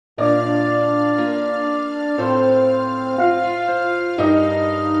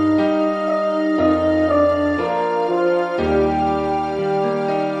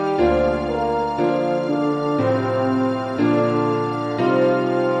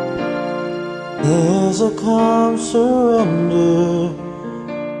There's a calm surrender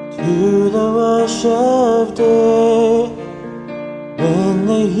to the rush of day, when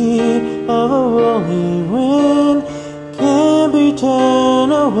the heat of a rolling wind can be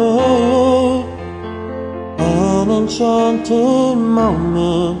turned away. An enchanted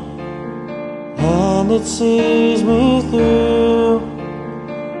moment, and it sees me through.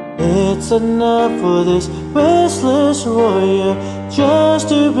 It's enough for this restless warrior just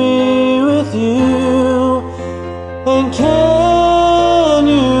to be with you. And can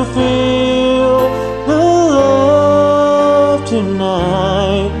you feel the love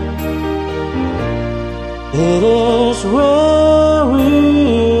tonight? It is where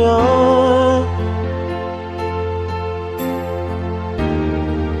we are.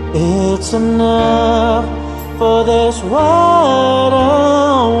 It's enough for this wide-eyed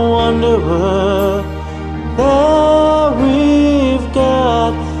wanderer that we've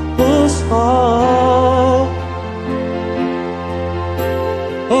got this far.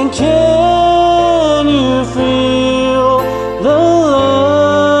 And can you feel the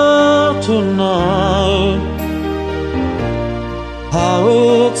love tonight? How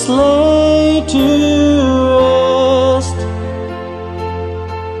it's laid to rest.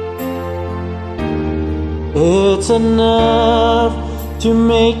 It's enough to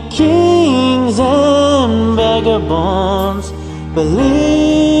make kings and vagabonds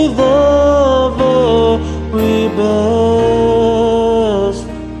believe the very best.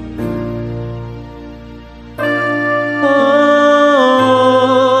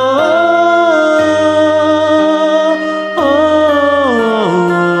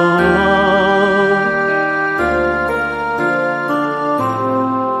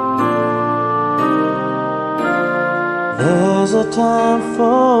 There's a time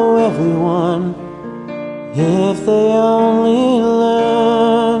for everyone, if they only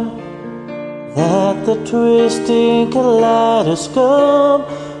learn that the twisting kaleidoscope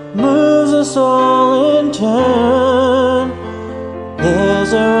moves us all in turn.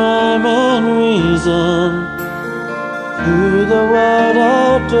 There's a rhyme and reason to the wide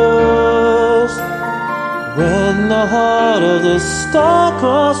outdoors, when the heart of this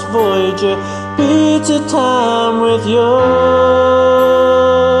star-crossed voyager beats a time with yours.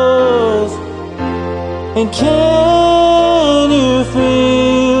 And can you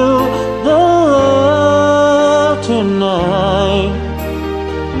feel the love tonight?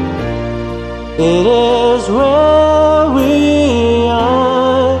 It is where we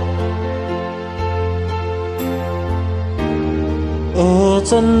are.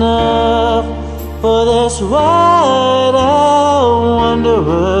 It's enough for this wide-eyed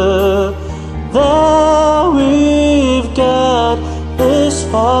wanderer that we've got this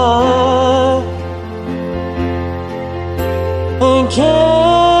far. And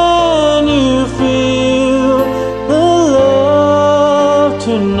can you feel the love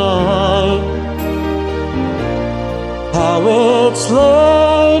tonight? How it's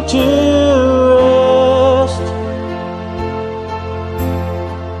laid to rest.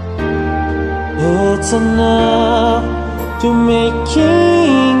 It's enough to make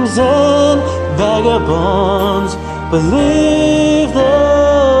kings and vagabonds believe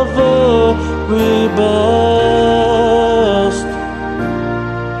the very best.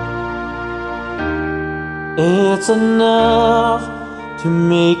 It's enough to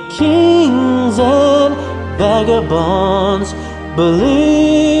make kings and vagabonds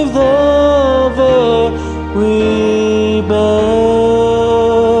believe the very best.